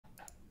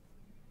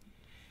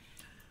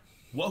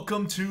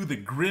Welcome to the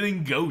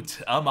Grinning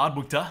Goat. I'm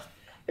Admukta.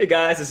 Hey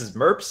guys, this is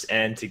Merps,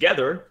 and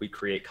together we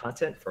create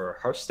content for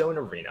Hearthstone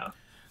Arena.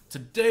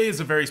 Today is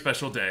a very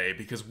special day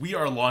because we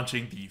are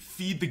launching the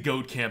Feed the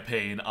Goat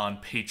campaign on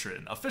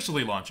Patreon.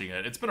 Officially launching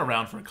it. It's been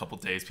around for a couple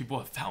days. People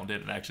have found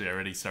it and actually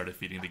already started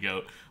feeding the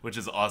goat, which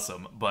is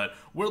awesome. But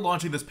we're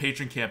launching this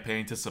Patreon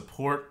campaign to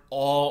support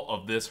all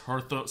of this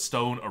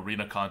Hearthstone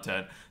Arena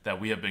content that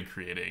we have been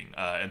creating.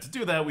 And to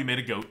do that, we made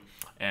a goat.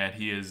 And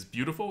he is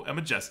beautiful and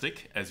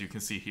majestic, as you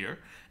can see here.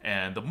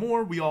 And the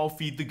more we all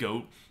feed the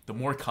goat, the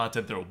more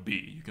content there will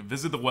be. You can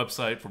visit the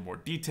website for more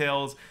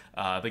details.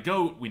 The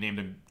goat, we named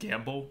him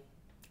Gamble,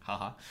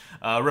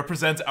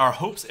 represents our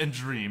hopes and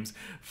dreams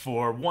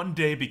for one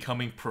day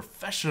becoming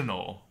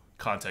professional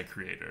content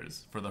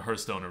creators for the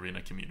Hearthstone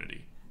Arena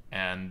community.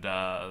 And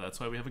that's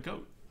why we have a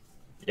goat.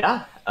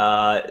 Yeah,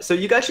 so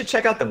you guys should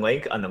check out the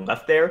link on the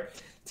left there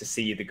to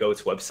see the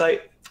GOAT's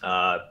website.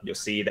 You'll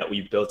see that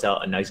we built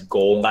out a nice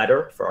goal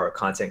ladder for our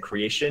content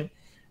creation.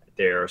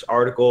 There's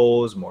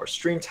articles, more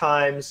stream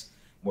times,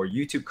 more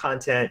YouTube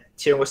content,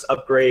 tier list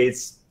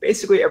upgrades,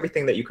 basically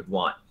everything that you could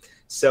want.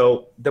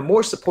 So the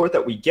more support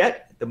that we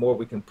get, the more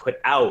we can put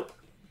out,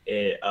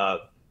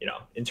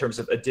 in terms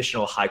of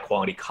additional high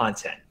quality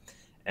content.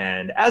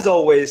 And as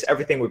always,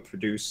 everything we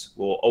produce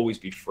will always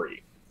be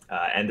free.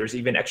 And there's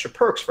even extra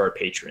perks for our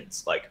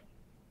patrons, like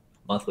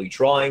monthly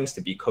drawings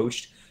to be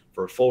coached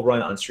for a full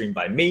run on stream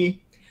by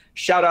me,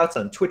 shout outs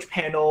on Twitch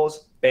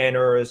panels,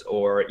 banners,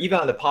 or even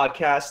on the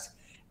podcast,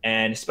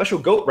 and special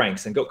GOAT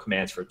ranks and GOAT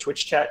commands for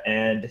Twitch chat,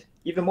 and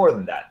even more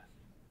than that.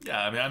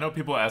 Yeah, I mean, I know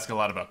people ask a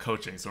lot about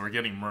coaching, so we're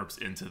getting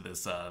Merps into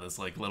this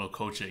like little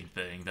coaching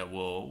thing that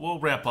we'll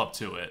ramp up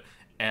to it.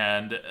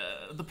 And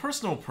the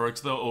personal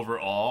perks, though,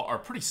 overall are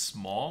pretty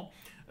small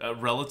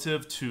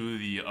relative to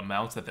the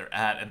amounts that they're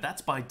at, and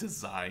that's by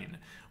design.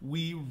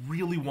 We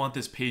really want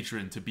this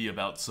Patreon to be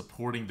about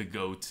supporting the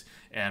GOAT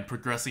and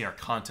progressing our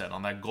content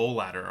on that goal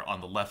ladder on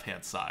the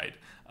left-hand side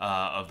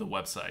of the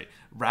website,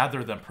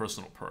 rather than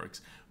personal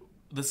perks.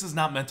 This is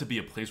not meant to be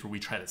a place where we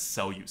try to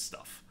sell you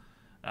stuff.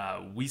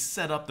 We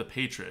set up the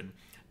Patreon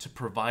to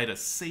provide a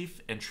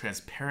safe and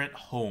transparent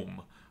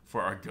home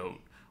for our GOAT,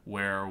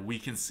 where we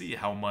can see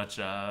how much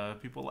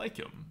people like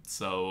him.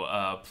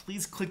 So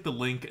please click the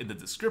link in the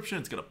description.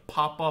 It's going to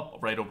pop up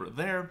right over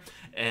there,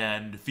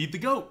 and feed the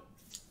GOAT.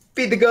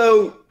 Feed the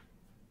GOAT!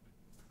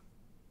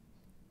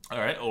 All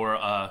right,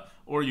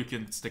 or you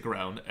can stick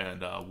around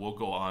and we'll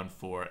go on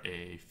for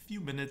a few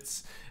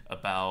minutes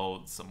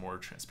about some more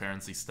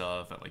transparency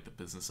stuff and like the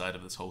business side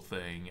of this whole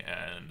thing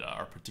and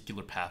our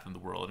particular path in the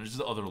world and just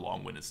other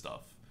long-winded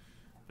stuff.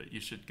 But you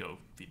should go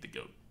feed the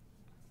goat.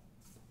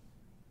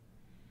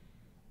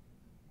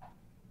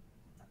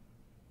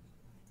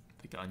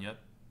 They gone yet?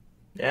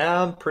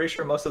 Yeah, I'm pretty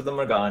sure most of them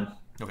are gone.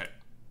 Okay.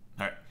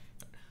 All right.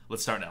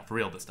 Let's start now. For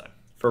real this time.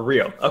 For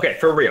real. Okay,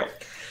 for real.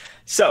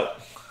 So,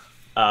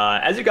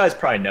 as you guys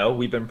probably know,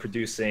 we've been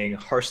producing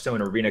Hearthstone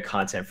Arena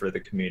content for the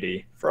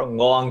community for a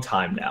long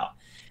time now.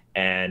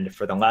 And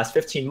for the last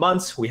 15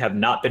 months, we have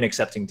not been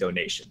accepting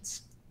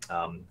donations.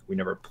 We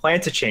never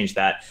planned to change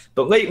that.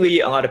 But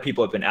lately, a lot of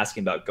people have been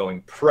asking about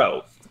going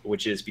pro,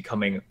 which is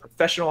becoming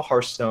professional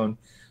Hearthstone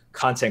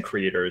content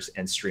creators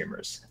and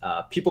streamers.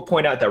 People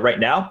point out that right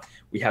now,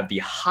 we have the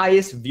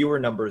highest viewer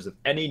numbers of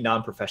any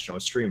non-professional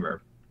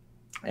streamer.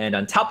 And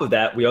on top of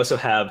that, we also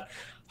have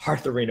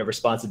Hearth Arena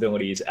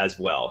responsibilities as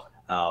well.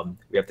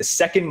 We have the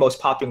second most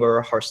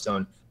popular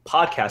Hearthstone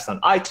podcast on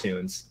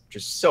iTunes, which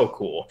is so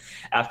cool,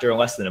 after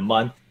less than a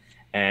month.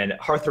 And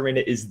Hearth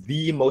Arena is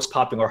the most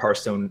popular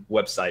Hearthstone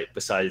website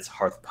besides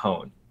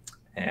Hearthstone.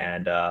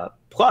 And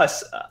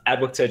plus,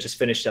 Adwicta just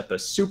finished up a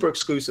super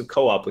exclusive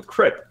co-op with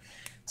Crip.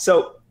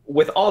 So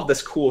with all of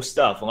this cool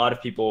stuff, a lot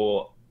of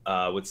people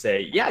would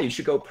say, yeah, you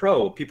should go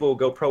pro. People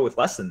go pro with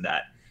less than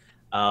that.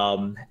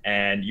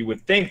 And you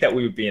would think that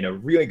we would be in a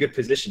really good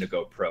position to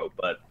go pro,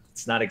 but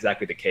it's not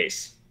exactly the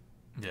case.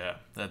 Yeah,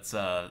 that's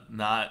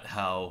not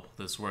how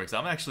this works.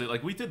 I'm actually,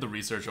 like, we did the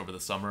research over the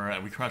summer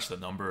and we crunched the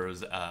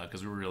numbers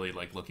because we were really,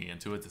 like, looking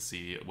into it to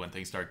see when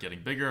things start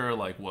getting bigger,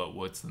 like,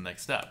 what's the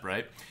next step,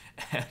 right?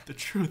 And the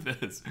truth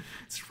is,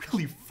 it's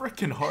really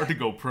freaking hard to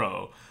go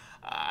pro.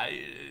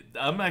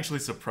 I'm actually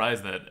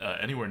surprised that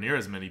anywhere near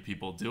as many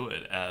people do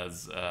it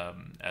as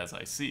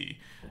I see.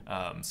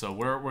 So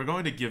we're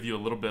going to give you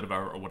a little bit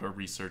of what our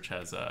research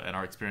has and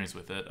our experience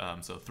with it.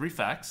 So 3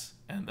 facts,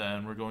 and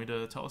then we're going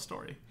to tell a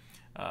story.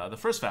 The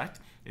first fact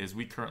is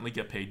we currently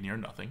get paid near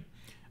nothing.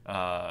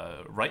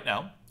 Right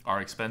now, our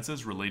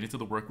expenses related to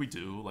the work we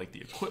do, like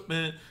the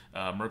equipment,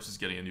 Merps is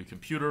getting a new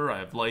computer, I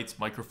have lights,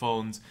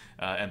 microphones,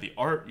 and the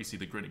art. You see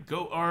the Grinning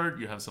Goat art,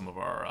 you have some of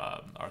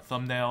our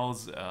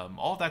thumbnails.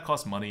 All of that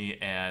costs money,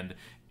 and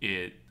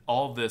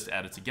all of this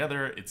added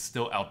together, it's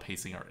still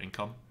outpacing our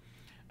income,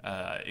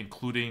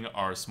 including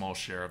our small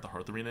share of the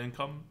Hearth Arena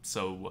income.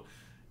 So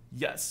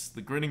yes,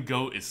 the Grinning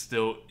Goat is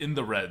still in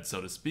the red,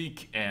 so to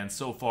speak, and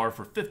so far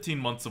for 15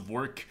 months of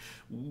work,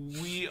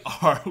 we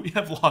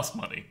have lost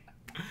money.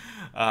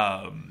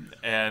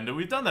 And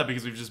we've done that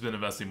because we've just been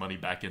investing money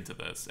back into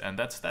this, and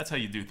that's how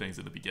you do things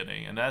in the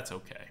beginning, and that's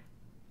okay.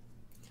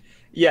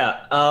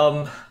 Yeah.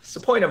 So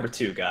point number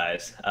two,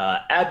 guys.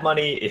 Ad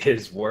money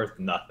is worth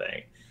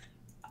nothing.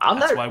 I'm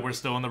That's not. why we're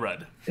still in the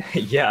red.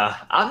 Yeah,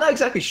 I'm not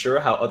exactly sure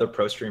how other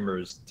pro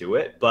streamers do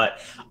it, but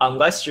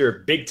unless you're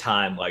big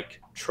time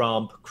like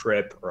Trump,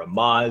 Crip, or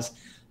Amaz,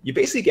 you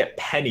basically get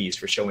pennies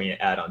for showing an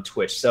ad on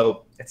Twitch.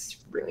 So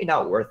it's really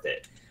not worth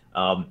it.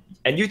 And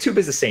YouTube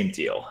is the same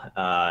deal.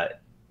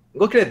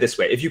 Look at it this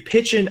way: if you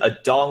pitch in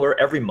 $1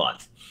 every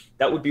month,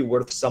 that would be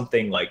worth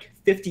something like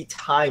 50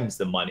 times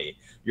the money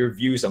your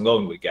views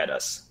alone would get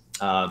us.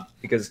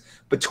 Because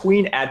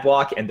between ad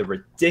block and the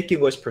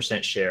ridiculous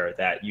percent share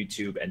that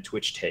YouTube and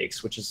Twitch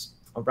takes, which is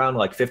around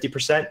like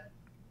 50%,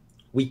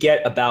 we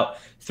get about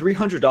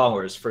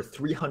 $300 for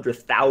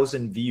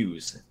 300,000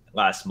 views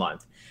last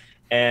month.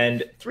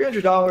 And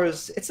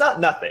 $300, it's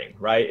not nothing,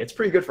 right? It's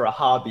pretty good for a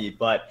hobby,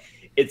 but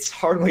it's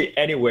hardly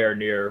anywhere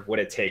near what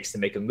it takes to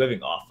make a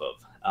living off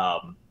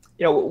of.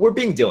 We're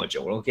being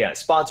diligent. We're looking at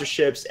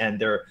sponsorships, and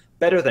they're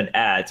better than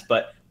ads,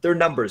 but they're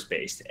numbers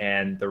based,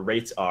 and the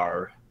rates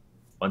are,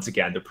 once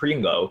again, they're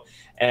pretty low.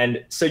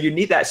 And so you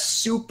need that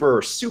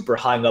super, super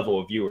high level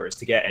of viewers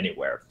to get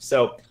anywhere.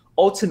 So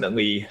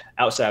ultimately,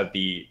 outside of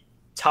the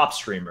top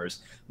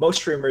streamers, most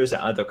streamers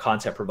and other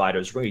content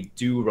providers really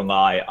do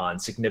rely on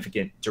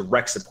significant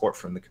direct support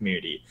from the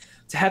community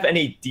to have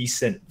any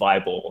decent,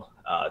 viable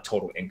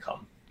total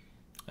income.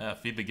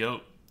 Feed the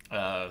goat.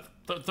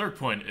 Third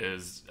point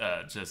is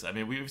I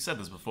mean, we've said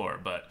this before,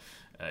 but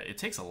it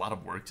takes a lot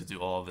of work to do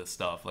all of this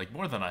stuff, like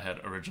more than I had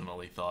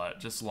originally thought.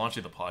 Just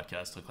launching the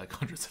podcast took like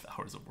hundreds of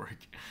hours of work.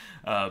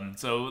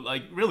 So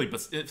like really,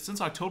 but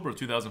since October of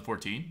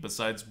 2014,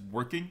 besides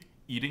working,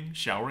 eating,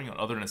 showering, and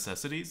other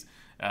necessities,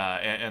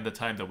 and the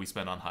time that we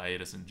spent on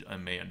hiatus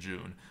in May and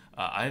June,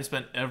 I have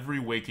spent every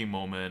waking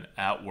moment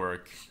at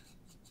work,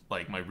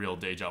 like my real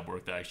day job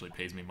work that actually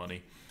pays me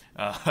money,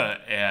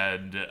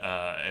 and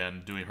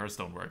doing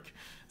Hearthstone work.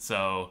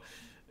 So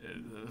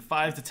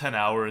 5 to 10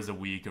 hours a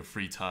week of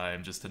free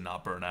time just to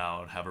not burn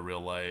out, have a real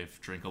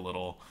life, drink a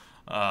little,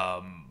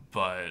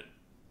 but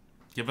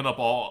giving up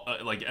all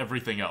like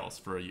everything else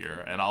for a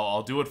year, and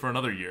I'll do it for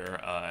another year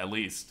at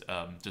least,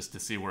 just to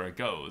see where it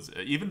goes.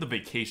 Even the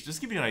vacation, just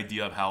to give you an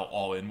idea of how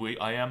all in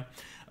I am.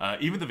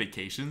 Even the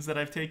vacations that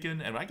I've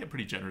taken, and I get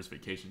pretty generous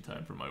vacation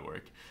time for my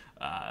work,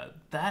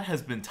 that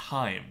has been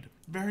timed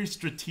very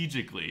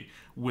strategically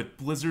with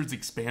Blizzard's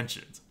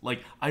expansions.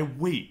 Like, I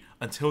wait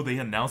until they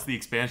announce the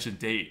expansion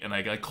date, and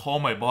I call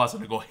my boss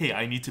and I go, hey,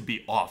 I need to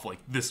be off like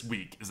this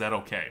week. Is that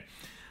okay?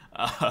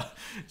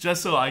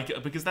 Just so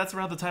because that's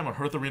around the time when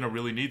Hearth Arena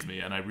really needs me,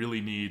 and I really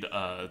need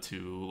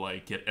to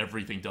like get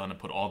everything done and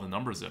put all the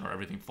numbers in, or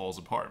everything falls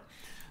apart.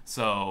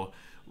 So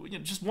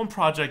just one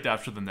project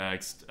after the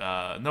next,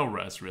 no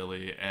rest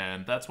really,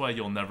 and that's why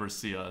you'll never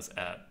see us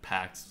at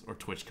PAX or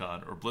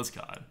TwitchCon or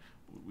BlizzCon.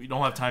 We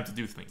don't have time to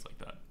do things like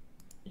that.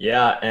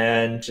 Yeah,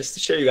 and just to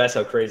show you guys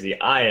how crazy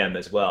I am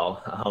as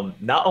well,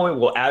 not only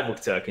will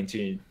Advocta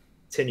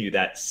continue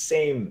that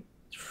same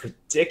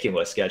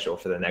ridiculous schedule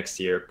for the next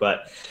year,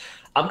 but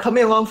I'm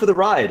coming along for the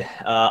ride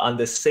on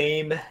the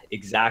same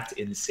exact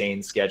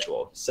insane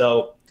schedule.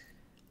 So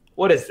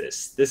what is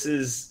this? This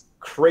is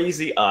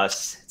crazy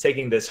us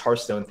taking this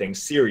Hearthstone thing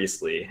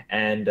seriously,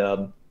 and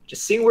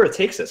just seeing where it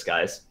takes us,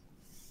 guys.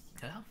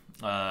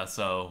 Yeah.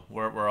 So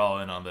we're all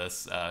in on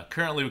this.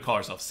 Currently, we call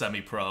ourselves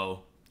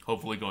semi-pro.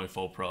 Hopefully, going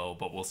full pro,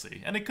 but we'll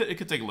see. And it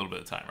could take a little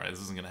bit of time, right?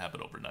 This isn't going to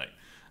happen overnight.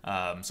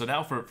 So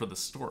now for the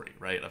story,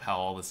 right, of how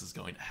all this is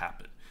going to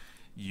happen.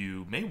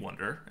 You may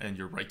wonder, and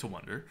you're right to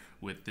wonder,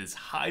 with this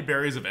high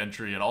barriers of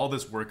entry and all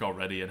this work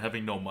already and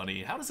having no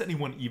money, how does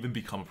anyone even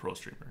become a pro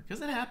streamer?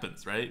 Because it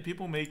happens, right?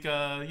 People make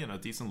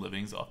decent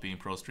livings off being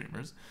pro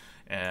streamers,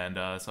 and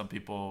some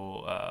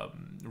people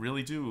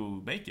really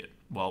do make it.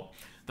 Well,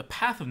 the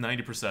path of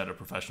 90% of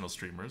professional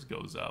streamers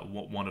goes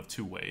one of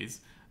two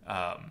ways.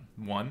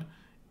 One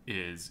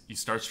is you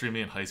start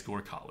streaming in high school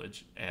or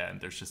college,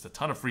 and there's just a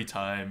ton of free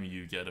time.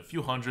 You get a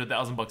few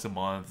 $100,000 a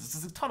month. This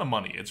is a ton of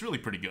money. It's really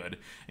pretty good.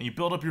 And you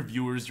build up your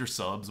viewers, your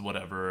subs,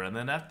 whatever. And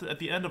then at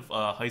the end of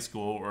high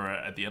school, or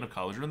at the end of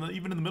college, or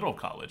even in the middle of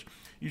college,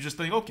 you just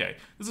think, okay,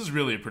 this is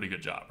really a pretty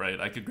good job, right?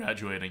 I could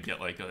graduate and get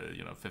like a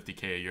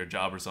 $50K a year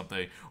job or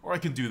something, or I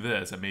can do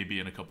this and maybe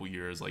in a couple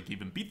years like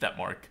even beat that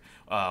mark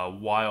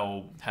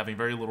while having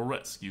very little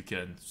risk. You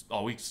can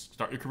always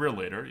start your career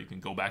later. You can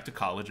go back to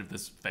college if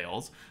this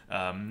fails.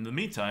 In the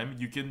meantime,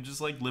 you can just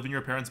like live in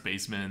your parents'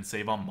 basement,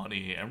 save on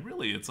money, and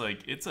really, it's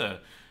like it's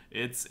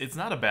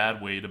not a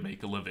bad way to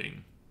make a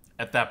living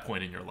at that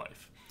point in your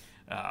life.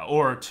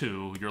 Or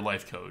two, you're a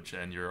life coach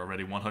and you're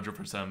already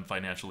 100%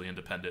 financially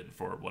independent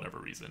for whatever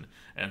reason,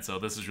 and so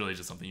this is really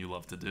just something you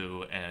love to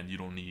do, and you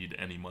don't need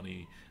any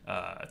money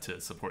to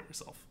support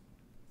yourself.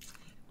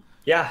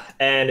 Yeah,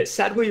 and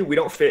sadly, we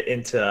don't fit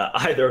into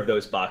either of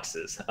those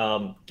boxes.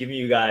 Giving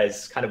you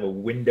guys kind of a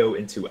window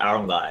into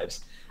our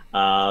lives.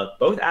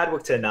 Both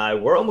Adwicta and I,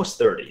 we're almost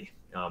 30.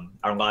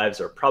 Our lives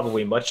are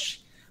probably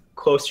much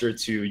closer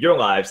to your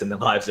lives than the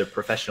lives of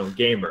professional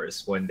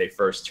gamers when they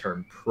first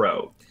turn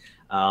pro.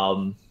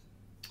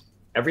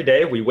 Every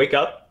day we wake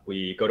up,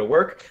 We go to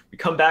work, we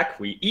come back,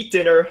 we eat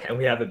dinner, and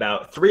we have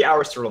about 3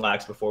 hours to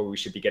relax before we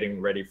should be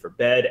getting ready for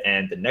bed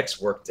and the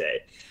next work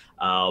day.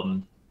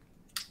 Um,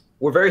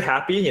 we're very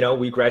happy.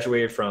 We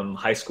graduated from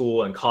high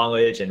school and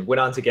college and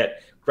went on to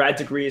get grad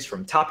degrees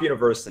from top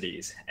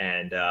universities.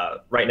 And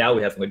right now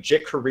we have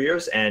legit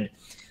careers. And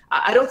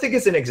I don't think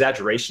it's an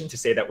exaggeration to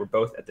say that we're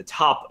both at the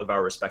top of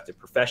our respective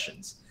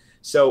professions.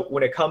 So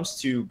when it comes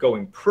to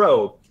going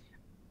pro,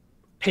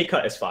 pay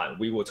cut is fine.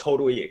 We will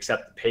totally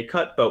accept the pay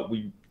cut, but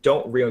we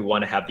don't really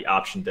want to have the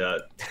option to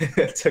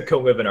to go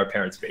live in our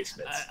parents'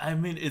 basements. I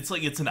mean, it's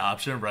an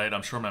option, right?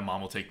 I'm sure my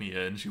mom will take me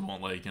in. She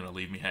won't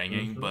leave me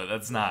hanging. But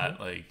that's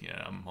not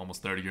I'm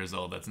almost 30 years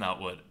old. That's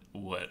not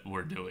what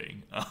we're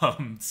doing.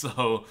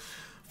 So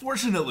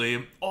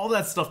fortunately, all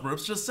that stuff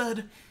Merps just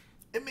said,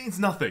 it means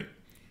nothing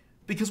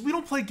because we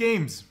don't play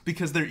games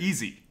because they're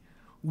easy.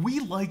 We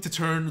like to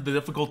turn the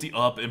difficulty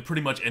up in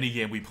pretty much any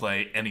game we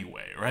play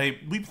anyway, right?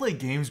 We play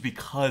games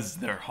because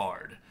they're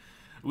hard.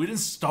 We didn't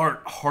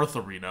start Hearth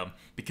Arena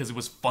because it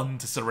was fun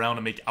to sit around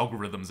and make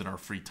algorithms in our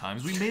free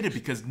times. We made it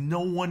because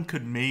no one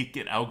could make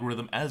an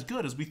algorithm as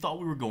good as we thought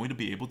we were going to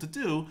be able to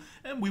do,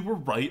 and we were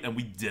right and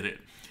we did it.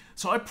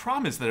 So I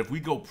promise that if we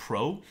go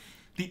pro,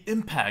 the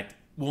impact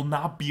will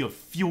not be a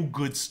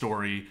feel-good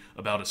story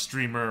about a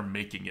streamer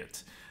making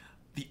it.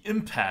 The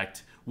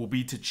impact will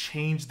be to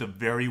change the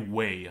very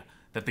way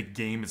that the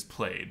game is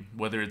played,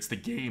 whether it's the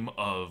game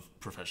of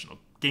professional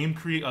game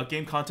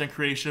content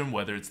creation,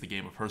 whether it's the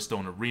game of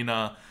Hearthstone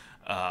Arena.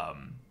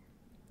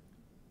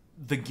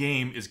 The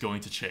game is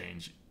going to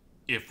change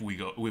if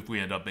we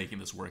end up making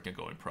this work and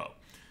going pro.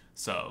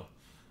 So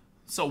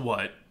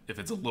what if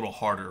it's a little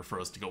harder for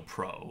us to go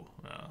pro?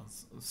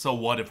 So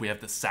what if we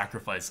have to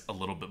sacrifice a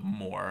little bit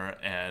more?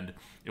 And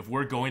if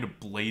we're going to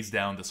blaze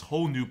down this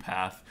whole new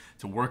path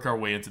to work our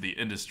way into the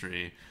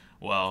industry,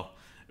 well,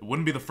 it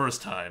wouldn't be the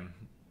first time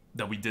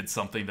that we did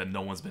something that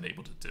no one's been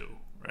able to do,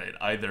 right?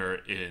 Either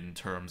in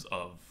terms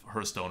of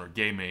Hearthstone or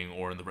gaming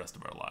or in the rest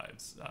of our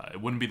lives.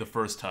 It wouldn't be the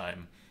first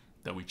time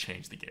that we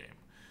changed the game.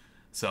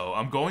 So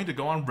I'm going to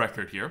go on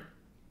record here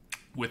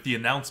with the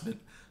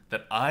announcement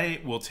that I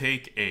will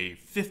take a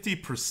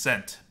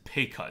 50%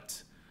 pay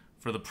cut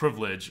for the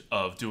privilege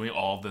of doing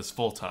all of this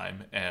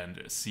full-time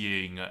and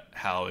seeing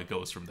how it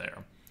goes from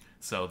there.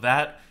 So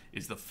that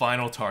is the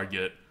final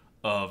target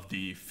of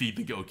the Feed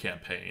the Goat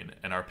campaign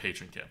and our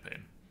patron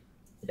campaign.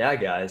 Yeah,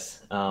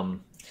 guys.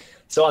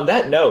 So on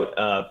that note,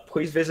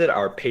 please visit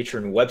our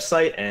Patreon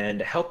website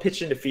and help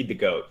pitch in to Feed the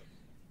Goat.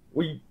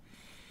 We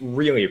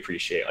really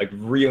appreciate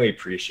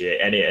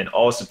any and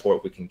all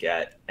support we can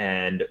get.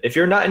 And if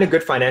you're not in a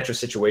good financial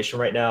situation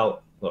right now,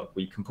 look,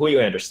 we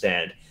completely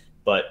understand.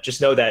 But just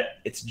know that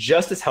it's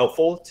just as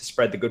helpful to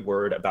spread the good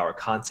word about our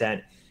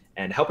content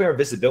and helping our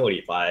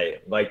visibility by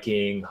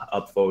liking,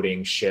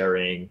 upvoting,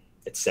 sharing,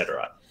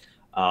 etc.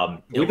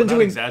 We've been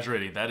doing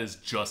exaggerating. That is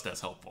just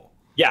as helpful.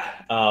 Yeah,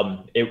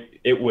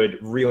 it would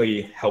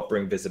really help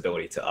bring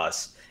visibility to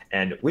us.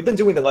 And we've been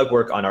doing the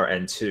legwork on our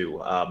end too,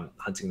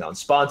 hunting down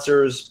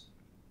sponsors,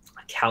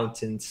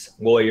 accountants,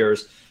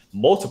 lawyers,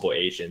 multiple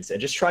agents, and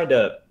just trying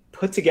to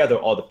put together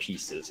all the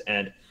pieces.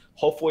 And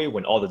hopefully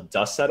when all the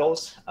dust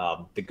settles,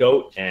 the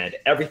GOAT and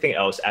everything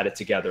else added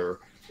together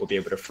will be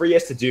able to free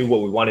us to do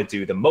what we want to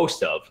do the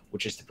most of,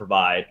 which is to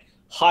provide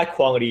high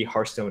quality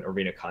Hearthstone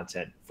Arena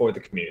content for the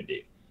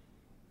community.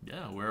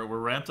 Yeah, we're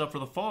ramped up for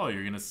the fall.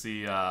 You're going to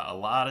see a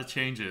lot of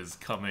changes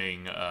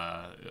coming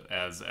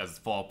as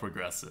fall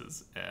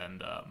progresses,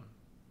 and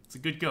it's a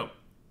good goat.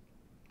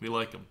 We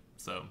like him,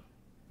 so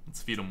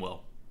let's feed him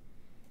well.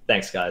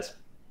 Thanks, guys.